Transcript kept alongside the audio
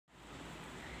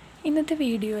ഇന്നത്തെ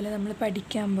വീഡിയോയിൽ നമ്മൾ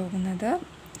പഠിക്കാൻ പോകുന്നത്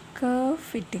കർവ്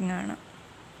ഫിറ്റിംഗ് ആണ്.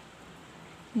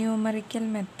 ന്യൂമറിക്കൽ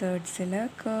മെത്തേഡ്സിൽ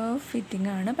കർവ് ഫിറ്റിംഗ്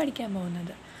ആണ് പഠിക്കാൻ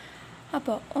പോകുന്നത്.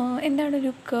 അപ്പോൾ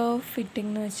എന്താണൊരു കർവ്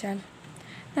ഫിറ്റിംഗ് എന്ന് വെച്ചാൽ,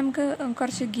 നമുക്ക്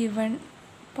കുറച്ച് ഗിവൺ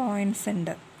പോയിൻറ്റ്സ്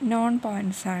ഉണ്ട്, നോൺ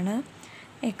പോയിൻറ്റ്സ് ആണ്,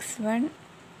 x1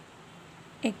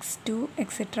 x2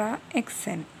 എക്സെട്ര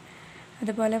xn,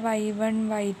 അതുപോലെ y1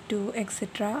 y2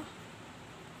 എക്സെട്ര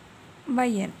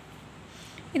yn.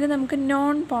 ഇത് നമുക്ക്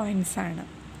നോൺ പോയിൻറ്റ്സ് ആണ്.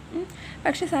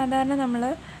 പക്ഷെ സാധാരണ നമ്മൾ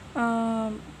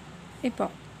ഇപ്പോൾ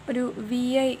ഒരു വി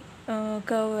ഐ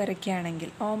കർവ് വരയ്ക്കുകയാണെങ്കിൽ,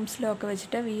 ഓംസ് ലോ ഒക്കെ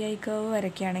വെച്ചിട്ട് വി ഐ കർവ്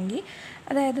വരയ്ക്കുകയാണെങ്കിൽ,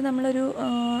 അതായത് നമ്മളൊരു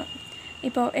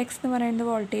ഇപ്പോൾ എക്സ് എന്ന് പറയുന്നത്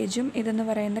വോൾട്ടേജും ഇതെന്ന്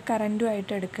പറയുന്നത്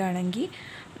കറൻറ്റുമായിട്ട് എടുക്കുകയാണെങ്കിൽ,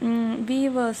 V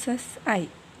versus I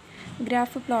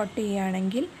graph plot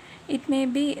ചെയ്യുകയാണെങ്കിൽ, ഇറ്റ് മേ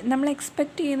ബി നമ്മൾ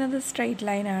എക്സ്പെക്റ്റ് ചെയ്യുന്നത് സ്ട്രെയിറ്റ്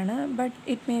ലൈനാണ്, but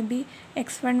it may be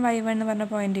x1 y1 എന്ന് പറഞ്ഞ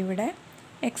പോയിൻ്റ് ഇവിടെ,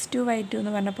 x2 y2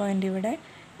 എന്ന് പറഞ്ഞ പോയിൻ്റ് ഇവിടെ,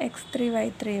 x3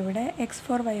 y3 ഇവിടെ,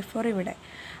 x4 y4 ഇവിടെ.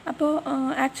 അപ്പോൾ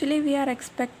actually we R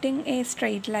expecting A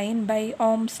straight line by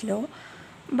Ohm's law,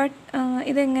 but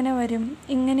ഇതെങ്ങനെ വരും?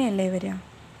 ഇങ്ങനെയല്ലേ വരിക,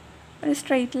 ഒരു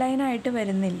സ്ട്രെയിറ്റ് ലൈനായിട്ട്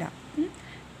വരുന്നില്ല.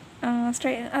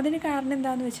 അതിന് കാരണം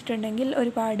എന്താണെന്ന് വെച്ചിട്ടുണ്ടെങ്കിൽ,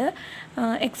 ഒരുപാട്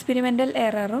എക്സ്പെരിമെൻ്റൽ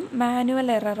എററും മാനുവൽ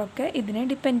എററൊക്കെ ഇതിനെ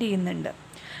ഡിപ്പെൻഡ് ചെയ്യുന്നുണ്ട്.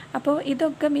 അപ്പോൾ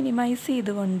ഇതൊക്കെ മിനിമൈസ്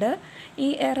ചെയ്തുകൊണ്ട്, ഈ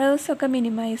എറേഴ്സൊക്കെ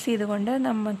മിനിമൈസ് ചെയ്തുകൊണ്ട്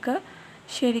നമുക്ക്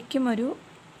ശരിക്കും ഒരു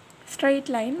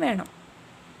സ്ട്രെയിറ്റ് ലൈൻ വേണം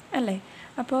അല്ലേ?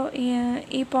 അപ്പോൾ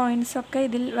ഈ പോയിൻറ്റ്സൊക്കെ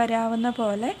ഇതിൽ വരാവുന്ന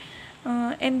പോലെ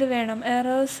എന്ത് വേണം?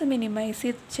 എറേഴ്സ് മിനിമൈസ്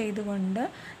ചെയ്തുകൊണ്ട്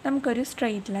നമുക്കൊരു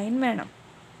സ്ട്രെയിറ്റ് ലൈൻ വേണം.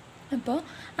 അപ്പോൾ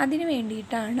അതിന്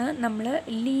വേണ്ടിയിട്ടാണ് നമ്മൾ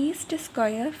least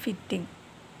square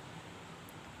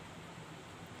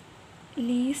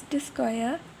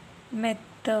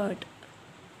method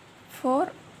for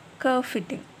curve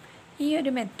fitting, ഈ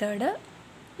ഒരു മെത്തേഡ്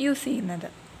യൂസ് ചെയ്യുന്നത്.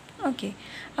 ഓക്കെ,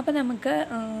 അപ്പോൾ നമുക്ക്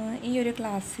ഈ ഒരു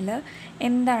ക്ലാസ്സിൽ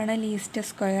എന്താണ് ലീസ്റ്റ്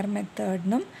സ്ക്വയർ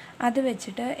മെത്തേഡെന്നും അത്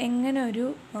വെച്ചിട്ട് എങ്ങനെ ഒരു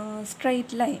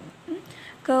സ്ട്രെയിറ്റ് ലൈൻ,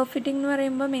 കർവ് ഫിറ്റിംഗ് എന്ന്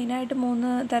പറയുമ്പോൾ മെയിനായിട്ട്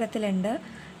 3 തരത്തിലുണ്ട്.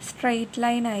 സ്ട്രെയിറ്റ്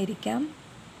ലൈൻ ആയിരിക്കാം,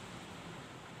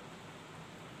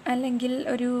 അല്ലെങ്കിൽ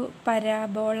ഒരു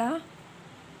പരാബോള,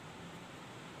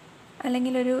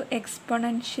 അല്ലെങ്കിൽ ഒരു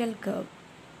എക്സ്പൊണൻഷ്യൽ കർവ്.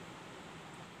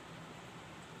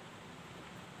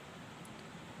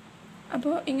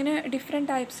 അപ്പോൾ ഇങ്ങനെ ഡിഫറെൻറ്റ്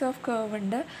ടൈപ്സ് ഓഫ് കർവ്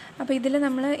ഉണ്ട്. അപ്പോൾ ഇതിൽ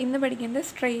നമ്മൾ ഇന്ന് പഠിക്കുന്നത്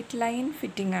സ്ട്രെയിറ്റ് ലൈൻ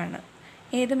ഫിറ്റിംഗ് ആണ്.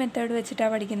 ഏത് മെത്തേഡ്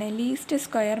വെച്ചിട്ടാണ് പഠിക്കുന്നത്? ലീസ്റ്റ്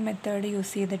സ്ക്വയർ മെത്തേഡ്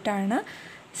യൂസ് ചെയ്തിട്ടാണ്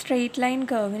സ്ട്രെയിറ്റ് ലൈൻ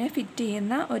കർവിനെ ഫിറ്റ്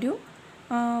ചെയ്യുന്ന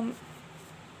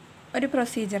ഒരു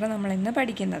പ്രൊസീജിയർ നമ്മളിന്ന്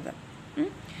പഠിക്കുന്നത്.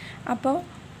 അപ്പോൾ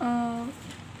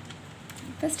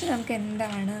ഫസ്റ്റ് നമുക്ക്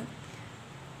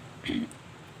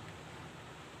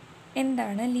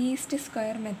എന്താണ് ലീസ്റ്റ്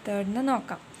സ്ക്വയർ മെത്തേഡ് എന്ന്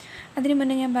നോക്കാം. അതിന്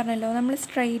മുന്നേ ഞാൻ പറഞ്ഞല്ലോ, നമ്മൾ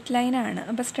സ്ട്രെയിറ്റ് ലൈനാണ്.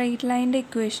 അപ്പോൾ സ്ട്രെയിറ്റ് ലൈൻ്റെ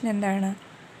ഇക്വേഷൻ എന്താണ്?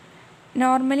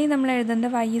 നോർമലി നമ്മൾ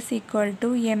എഴുതുന്നത് y is equal to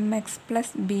mx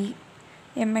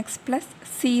plus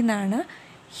c എന്നാണ്.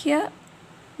 Here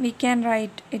we can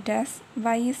write it as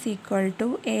y is equal to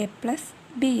a plus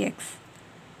bx.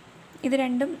 ഇത്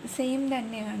രണ്ടും സെയിം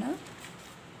തന്നെയാണ്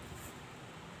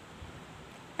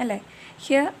അല്ലേ?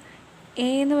 ഹിയർ a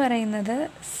എന്ന് പറയുന്നത്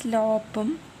സ്ലോപ്പും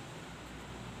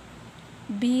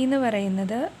b എന്ന്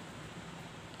പറയുന്നത്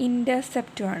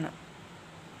ഇൻ്റർസെപ്റ്റുമാണ്.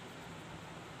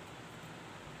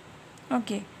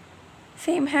 Okay,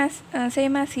 same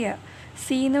as here.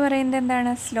 C എന്ന് പറയുന്നത്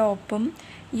എന്താണ്? സ്ലോപ്പും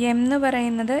എം എന്ന്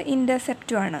പറയുന്നത്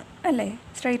ഇൻ്റർസെപ്റ്റുമാണ് അല്ലേ?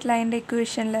 സ്ട്രെയിറ്റ് ലൈൻ്റെ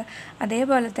ഇക്വേഷനിൽ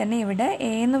അതേപോലെ തന്നെ ഇവിടെ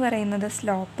എ എന്ന് പറയുന്നത്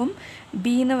സ്ലോപ്പും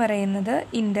ബി എന്ന് പറയുന്നത്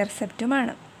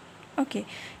ഇൻ്റർസെപ്റ്റുമാണ്. ഓക്കെ,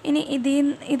 ഇനി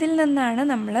ഇതിൽ നിന്നാണ്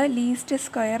നമ്മൾ ലീസ്റ്റ്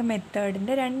സ്ക്വയർ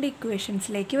മെത്തേഡിൻ്റെ 2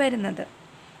 ഇക്വേഷൻസിലേക്ക് വരുന്നത്.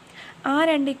 ആ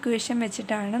 2 ഇക്വേഷൻ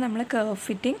വെച്ചിട്ടാണ് നമ്മൾ കർവ്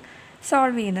ഫിറ്റിംഗ്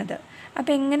സോൾവ് ചെയ്യുന്നത്.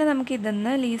 അപ്പോൾ എങ്ങനെ നമുക്ക്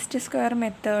ഇതിന്ന് ലീസ്റ്റ് സ്ക്വയർ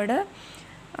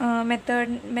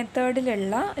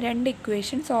മെത്തേഡിലുള്ള 2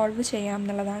 ഇക്വേഷൻ സോൾവ് ചെയ്യാം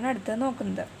എന്നുള്ളതാണ് അടുത്തത്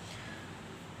നോക്കുന്നത്.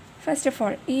 ഫസ്റ്റ് ഓഫ്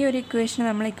ഓൾ, ഈ ഒരു ഇക്വേഷൻ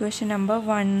നമ്മൾ ഇക്വേഷൻ നമ്പർ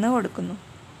 1 കൊടുക്കുന്നു.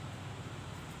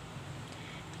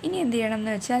 ഇനി എന്ത് ചെയ്യണം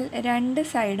എന്ന് വെച്ചാൽ, 2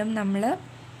 സൈഡും നമ്മൾ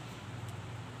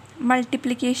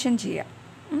മൾട്ടിപ്ലിക്കേഷൻ ചെയ്യുക,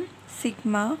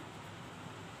 സിഗ്മ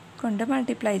കൊണ്ട്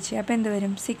മൾട്ടിപ്ലൈ ചെയ്യുക. അപ്പോൾ എന്ത്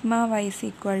വരും? Sigma y is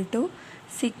equal to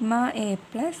sigma a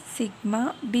plus sigma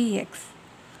bx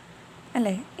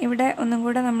അല്ലേ? ഇവിടെ ഒന്നും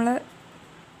കൂടെ നമ്മൾ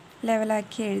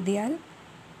ലെവലാക്കി എഴുതിയാൽ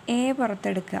a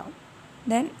പുറത്തെടുക്കുക,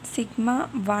 then sigma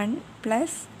 1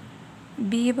 plus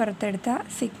b പുറത്തെടുത്ത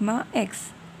sigma x.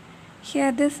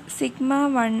 Here this sigma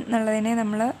 1 എന്നുള്ളതിനെ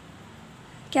നമ്മൾ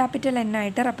ക്യാപിറ്റൽ N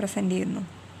ആയിട്ട് റെപ്രസെൻ്റ് ചെയ്യുന്നു.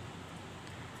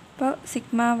 അപ്പോൾ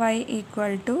sigma y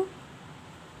equal to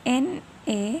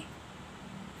NA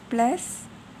plus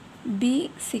B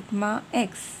sigma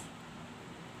X.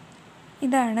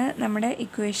 ഇതാണ് നമ്മുടെ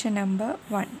equation number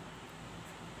 1.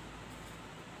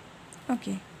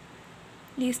 Okay,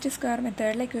 least square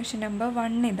മെത്തേഡിലെ equation number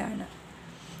 1 ഇതാണ്.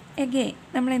 എഗെയിൻ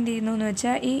നമ്മൾ എന്ത് ചെയ്യുന്നു എന്ന്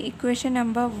വെച്ചാൽ ഈ equation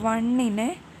number 1നെ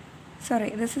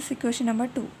this is equation number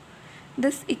 2.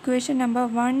 This equation number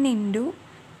 1 into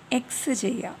X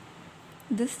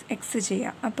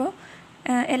ചെയ്യാം. അപ്പോൾ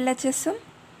എൽ എച്ച് എസും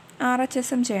ആർ എച്ച്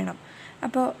എസും ചെയ്യണം.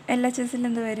 അപ്പോൾ എൽ എച്ച് എസിൽ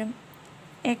എന്ത് വരും?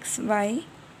 X Y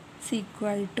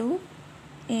equal to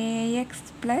A X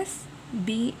plus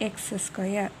B X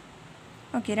square.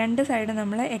 Okay, രണ്ട് സൈഡ്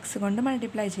നമ്മൾ എക്സ് കൊണ്ട്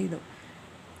മൾട്ടിപ്ലൈ ചെയ്തു.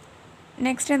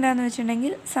 നെക്സ്റ്റ് എന്താണെന്ന്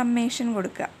വെച്ചിട്ടുണ്ടെങ്കിൽ സമ്മേഷൻ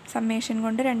കൊടുക്കുക. സമ്മേഷൻ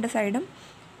കൊണ്ട് രണ്ട് സൈഡും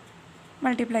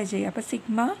മൾട്ടിപ്ലൈ ചെയ്യുക. അപ്പോൾ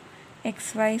sigma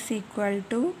X Y equal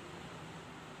to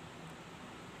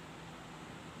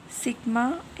sigma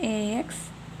A X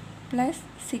plus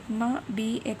sigma B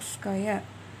X square.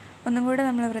 ഒന്നും കൂടെ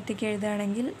നമ്മൾ വൃത്തിക്ക്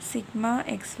എഴുതുകയാണെങ്കിൽ sigma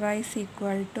X Y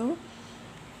equal to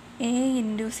A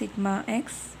into sigma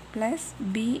X plus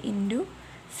B into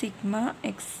sigma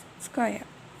X square.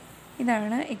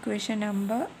 ഇതാണ് ഇക്വേഷൻ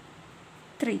നമ്പർ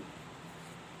 3.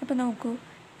 അപ്പോൾ നോക്കൂ,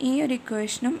 ഈ ഒരു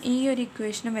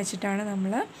ഇക്വേഷനും വെച്ചിട്ടാണ്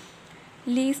നമ്മൾ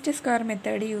ലീസ്റ്റ് സ്ക്വയർ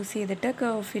മെത്തേഡ് യൂസ് ചെയ്തിട്ട്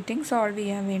കർവ് ഫിറ്റിംഗ് സോൾവ്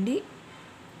ചെയ്യാൻ വേണ്ടി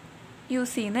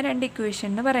യൂസ് ചെയ്യുന്ന രണ്ട് ഇക്വേഷൻ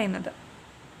എന്ന് പറയുന്നത്.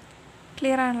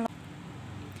 ക്ലിയർ ആണല്ലോ?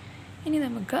 ഇനി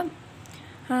നമുക്ക്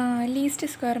ലീസ്റ്റ്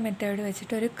സ്ക്വയർ മെത്തേഡ്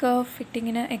വെച്ചിട്ട് ഒരു കർവ്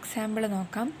ഫിറ്റിങ്ങിന് എക്സാമ്പിൾ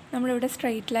നോക്കാം. നമ്മളിവിടെ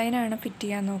സ്ട്രെയിറ്റ് ലൈനാണ് ഫിറ്റ്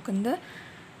ചെയ്യാൻ നോക്കുന്നത്.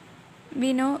 We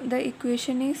know the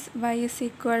equation is y is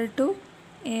equal to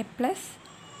a plus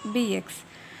bx.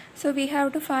 So we have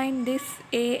to find this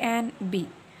a and b.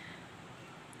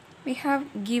 We have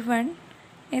given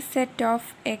a set of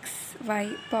x, y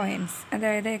points.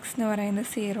 അതായത് x എന്ന് പറയുന്നത്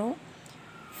 0,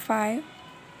 5,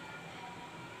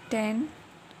 10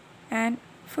 and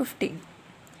 15.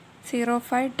 0,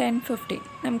 5, 10, 15.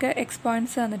 നമുക്ക് x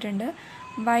points തന്നിട്ടുണ്ട്.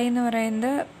 y എന്ന്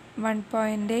പറയുന്നത്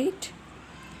 1.8.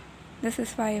 This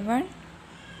is y1,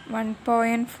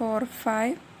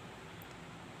 1.45,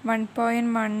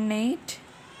 1.18,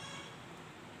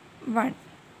 1.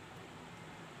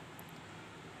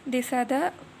 These are the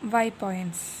y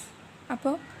points.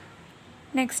 അപ്പോൾ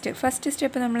next first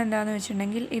step നമ്മൾ എന്താണെന്ന്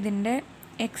വെച്ചിട്ടുണ്ടെങ്കിൽ ഇതിൻ്റെ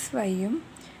എക്സ് വൈയും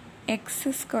എക്സ്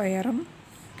സ്ക്വയറും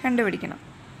കണ്ടുപിടിക്കണം.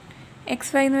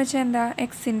 എക്സ് വൈ എന്ന് വെച്ചാൽ എന്താ?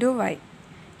 X into Y.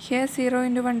 Here 0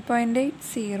 into 1.8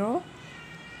 0.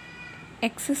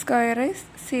 X square is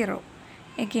 0.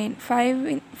 Again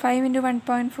 5 into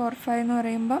 1.45 എന്ന്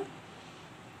പറയുമ്പം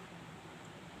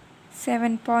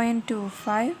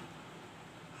 7.25.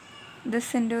 this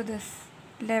into this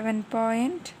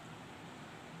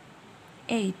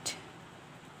 11.8.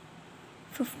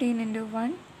 15 into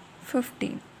 1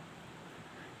 15.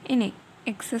 ഇനി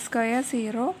X square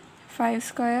 0, 5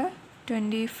 square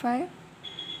 25,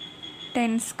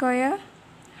 10 square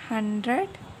 100,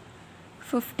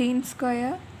 15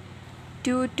 square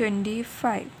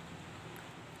 225.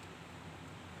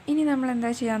 ഇനി നമ്മൾ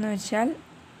എന്താ ചെയ്യാന്ന് വെച്ചാൽ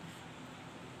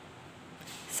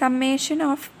summation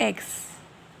of X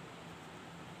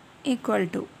equal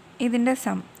to ഇതിൻ്റെ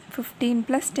സം 15 +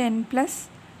 10 +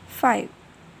 5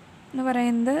 എന്ന്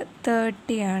പറയുന്നത്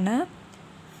 30 ആണ്.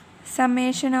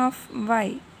 സമ്മേഷൻ ഓഫ് വൈ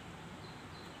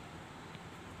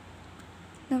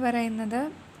എന്ന് പറയുന്നത്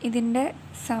ഇതിൻ്റെ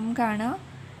സം കാണുക,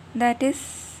 that is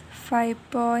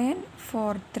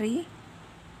 5.43.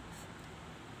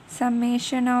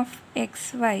 Summation of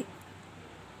X Y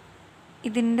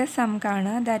ഇതിൻ്റെ സം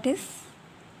കാണുക, that is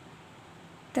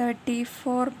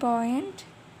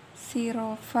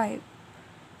 34.05.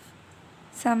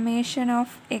 Summation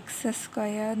of X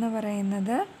square എന്ന്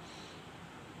പറയുന്നത്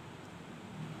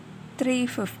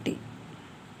 350.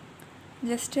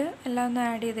 ജസ്റ്റ് എല്ലാം ഒന്ന്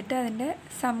ആഡ് ചെയ്തിട്ട് അതിൻ്റെ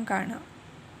സം കാണാം.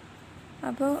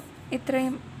 അപ്പോൾ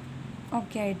ഇത്രയും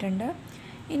ഓക്കെ ആയിട്ടുണ്ട്.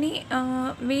 ഇനി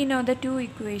വി നോ ദ 2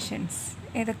 ഇക്വേഷൻസ്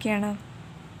ഏതൊക്കെയാണ്?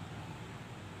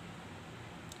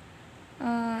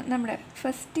 നമ്മുടെ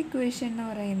ഫസ്റ്റ് ഇക്വേഷൻ എന്ന്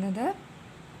പറയുന്നത്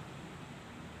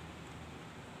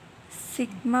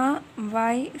sigma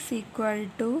Y equal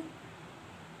to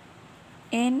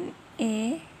N A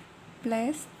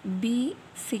plus B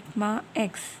sigma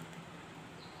X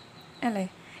അല്ലേ?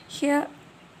 ഹിയർ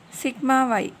സിഗ്മ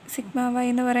വൈ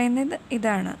എന്ന് പറയുന്നത്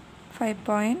ഇതാണ്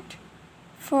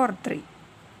 5.43.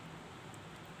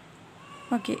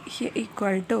 Okay, here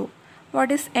equal to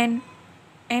what is N?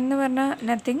 N എന്ന് പറഞ്ഞാൽ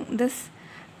nothing, this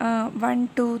 1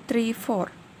 2 3 4.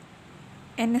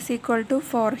 n is equal to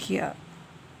 4 here.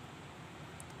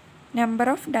 Number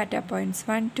of data points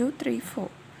 1 2 3 4.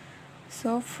 So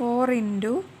 4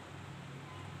 into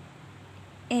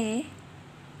a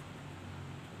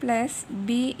plus b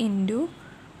into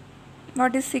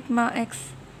what is sigma x?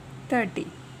 30.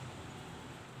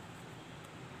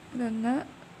 ഇതൊന്ന്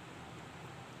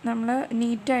നമ്മൾ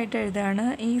നീറ്റായിട്ട് എഴുതാണ്.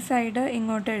 ഈ side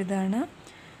ഇങ്ങോട്ട് എഴുതാണ്.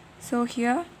 So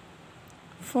here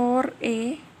 4a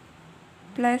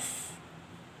plus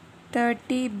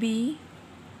 30b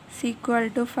is equal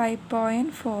to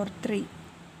 5.43.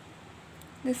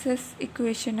 This is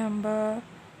equation number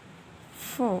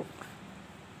 4.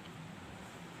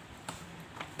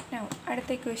 Now,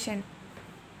 അടുത്ത equation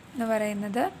എന്ന്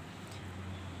പറയുന്നത്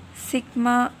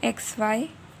sigma xy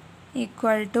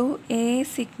equal to a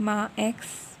sigma x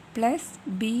plus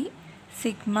b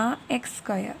sigma x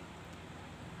square.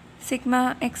 Sigma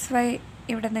xy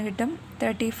ഇവിടെ നിന്ന് കിട്ടും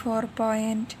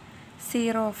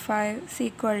 34.05 is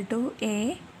equal to a.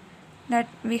 That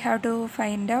we have to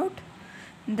find out.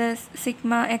 This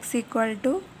sigma x equal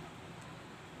to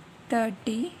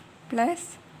 30 plus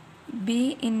b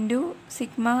into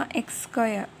sigma x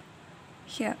square.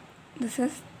 Here this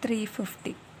is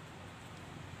 350.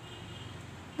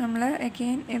 നമ്മൾ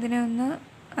again ഇതിനെ ഒന്ന്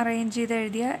arrange ചെയ്ത്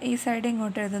എഴുതിയ ഈ side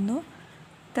ഇങ്ങോട്ട് എഴുതുന്നു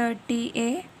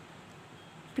 30a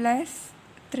plus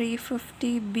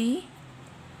 350b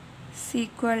is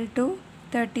equal to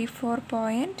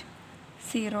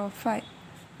 34.05.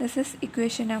 This is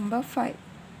equation number 5.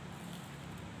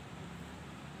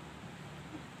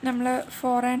 നമ്മൾ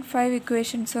 4 and 5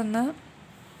 equations ഒന്ന്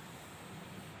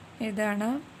എഴുതാണ്.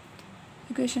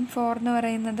 Equation 4 എന്ന്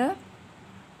പറയുന്നത്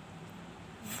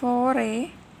 4a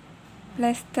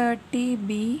plus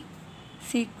 30b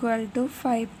is equal to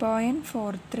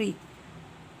 5.43.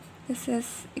 This is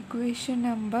equation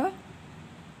number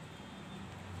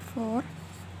 4.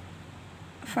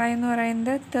 5 എന്ന്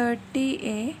പറയുന്നത്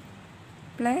 30a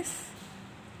plus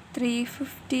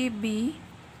 350b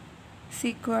is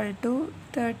equal to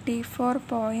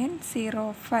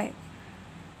 34.05.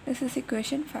 This is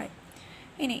equation 5.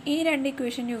 ഇനി ഈ രണ്ട്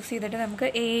equation use ചെയ്തിട്ട് നമുക്ക്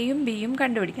എയും ബിയും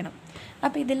കണ്ടുപിടിക്കണം.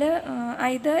 അപ്പോൾ ഇതിൽ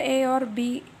either a or b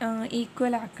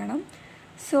equal ആക്കണം.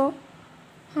 സോ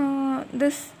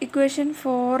ദിസ് ഇക്വേഷൻ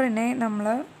 4നെ നമ്മൾ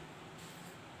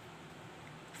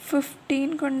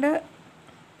 15 കൊണ്ട്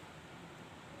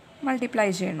മൾട്ടിപ്ലൈ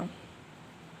ചെയ്യണം.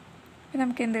 അപ്പോൾ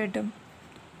നമുക്ക് എന്ത് കിട്ടും?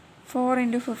 4 ×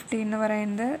 15 എന്ന്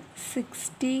പറയുന്നത്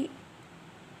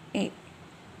 60a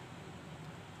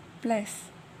പ്ലസ്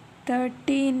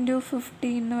 30 ×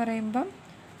 15 എന്ന് പറയുമ്പം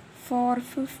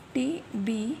 450b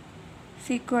is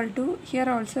equal to, here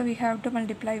also we have to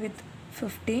multiply with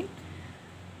 15.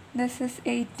 This is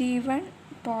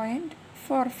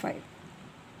 81.45.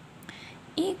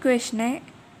 ഈ ഇക്വേഷനെ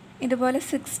ഇതുപോലെ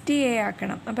 60a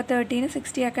ആക്കണം. അപ്പോൾ 30നെ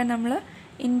 60 ആക്കാൻ നമ്മൾ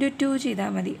ഇൻറ്റു 2 ചെയ്താൽ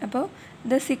മതി. അപ്പോൾ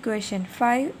ദിസ് ഇക്വേഷൻ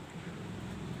 5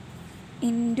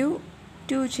 ×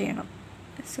 2 ചെയ്യണം.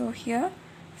 So here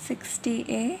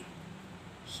 60a,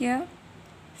 here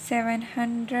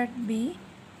 700b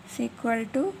is equal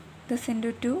to this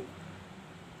into 2,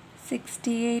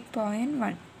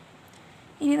 68.1.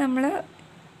 ഇനി നമ്മൾ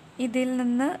ഇതിൽ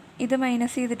നിന്ന് ഇത്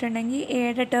മൈനസ് ചെയ്തിട്ടുണ്ടെങ്കിൽ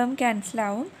എയുടെ ടേം ക്യാൻസൽ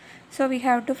ആവും. So we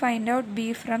have to find out B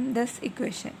from this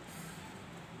equation.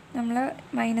 നമ്മൾ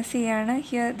മൈനസ് ചെയ്യാണ്.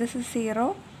 Here this is 0.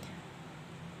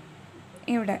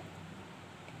 ഇവിടെ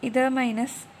ഇത്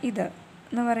മൈനസ് ഇത്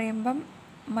എന്ന് പറയുമ്പം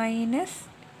minus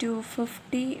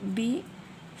 250b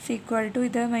is equal to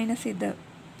ഇത് മൈനസ് ഇത്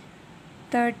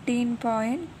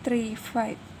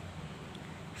 13.35.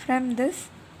 From this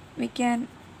we can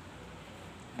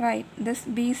write this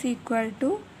b is equal to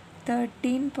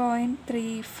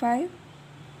 13.35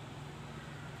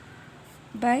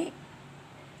 by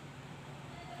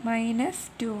minus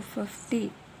 250,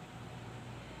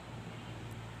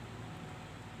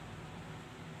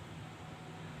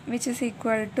 which is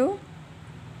equal to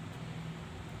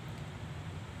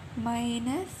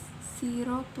minus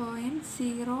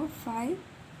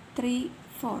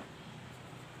 0.0534.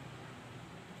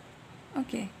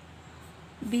 Okay,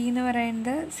 B എന്ന്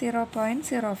പറയുന്നത്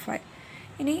 0.05.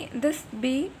 ഇനി ദിസ്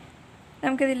ബി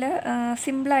നമുക്കിതിൽ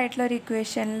സിമ്പിളായിട്ടുള്ളൊരു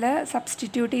ഇക്വേഷനിൽ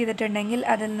സബ്സ്റ്റിറ്റ്യൂട്ട് ചെയ്തിട്ടുണ്ടെങ്കിൽ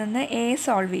അതിൽ നിന്ന് എ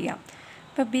സോൾവ് ചെയ്യാം.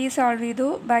 അപ്പോൾ ബി സോൾവ് ചെയ്തു,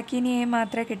 ബാക്കി ഇനി എ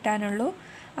മാത്രമേ കിട്ടാനുള്ളൂ.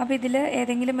 അപ്പോൾ ഇതിൽ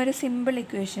ഏതെങ്കിലും ഒരു സിമ്പിൾ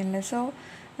ഇക്വേഷനിൽ, so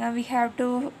we have to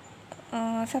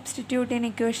substitute in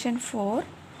equation 4,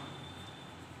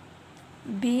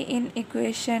 b in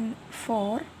equation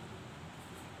 4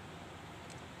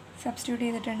 substitute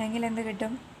ചെയ്തിട്ടുണ്ടെങ്കിൽ എന്ത്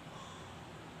കിട്ടും?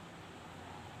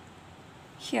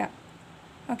 here,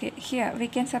 okay, here we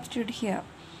can substitute here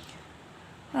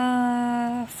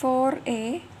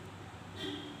 4a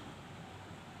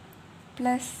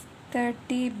plus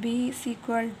 30b is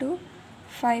equal to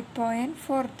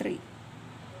 5.43.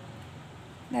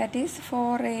 that is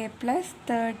 4a plus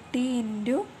 30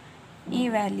 into e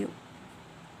value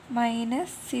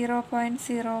minus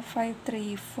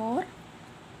 0.0534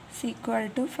 is equal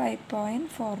to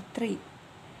 5.43.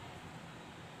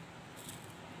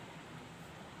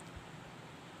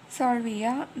 Solve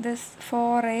here. This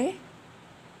 4a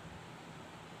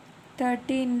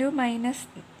 30 into minus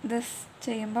this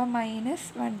ചെയ്യുമ്പോൾ minus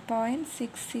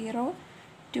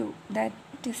 1.602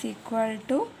 that is equal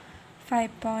to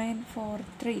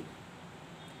 5.43.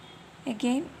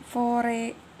 again 4a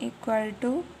equal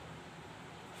to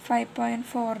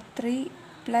 5.43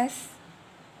 plus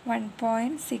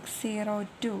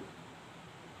 1.602.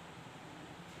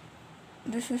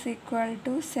 This is equal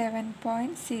to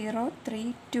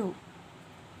 7.032.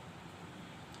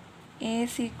 A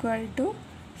is equal to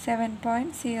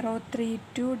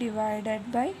 7.032 divided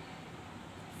by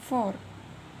 4.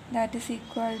 That is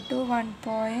equal to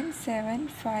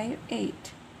 1.758.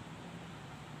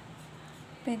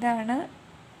 അപ്പോൾ ഇതാണ്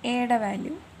എയുടെ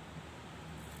value.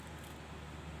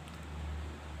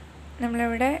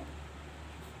 നമ്മളിവിടെ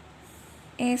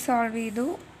A solve ചെയ്തു,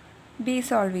 B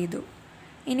solve ചെയ്തു.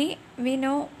 ഇനി we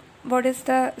know what is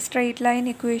the straight line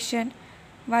equation.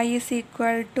 y is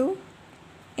equal to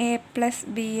a plus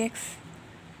bx.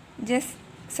 Just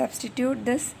substitute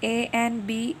this a and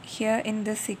b here in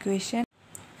this equation.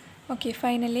 Okay,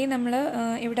 finally നമ്മൾ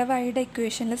ഇവിടെ വൈയുടെ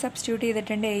ഇക്വേഷനിൽ substitute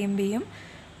ചെയ്തിട്ടുണ്ട് എയും ബിയും.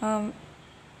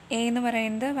 എ എന്ന്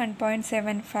പറയുന്നത്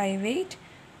 1.758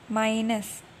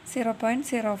 minus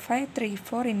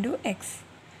 0.0534 into X.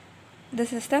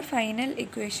 This is the final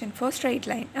equation for straight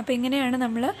line. അപ്പോൾ ഇങ്ങനെയാണ്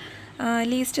നമ്മൾ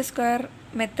ലീസ്റ്റ് സ്ക്വയർ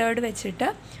മെത്തേഡ് വെച്ചിട്ട്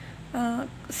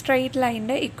സ്ട്രെയിറ്റ്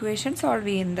ലൈനിൻ്റെ ഇക്വേഷൻ സോൾവ്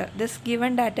ചെയ്യുന്നത്. This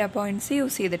given data points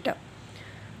use ചെയ്തിട്ട്.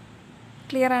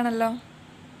 ക്ലിയർ ആണല്ലോ?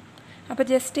 അപ്പോൾ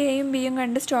ജസ്റ്റ് എയും ബിയും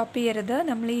കണ്ട് സ്റ്റോപ്പ് ചെയ്യരുത്,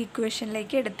 നമ്മൾ ഈ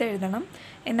ഇക്വേഷനിലേക്ക് എടുത്തെഴുതണം,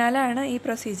 എന്നാലാണ് ഈ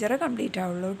പ്രൊസീജിയർ കംപ്ലീറ്റ്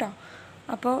ആവുള്ളൂ കേട്ടോ.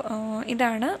 അപ്പോൾ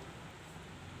ഇതാണ്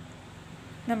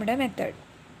നമ്മുടെ മെത്തേഡ്.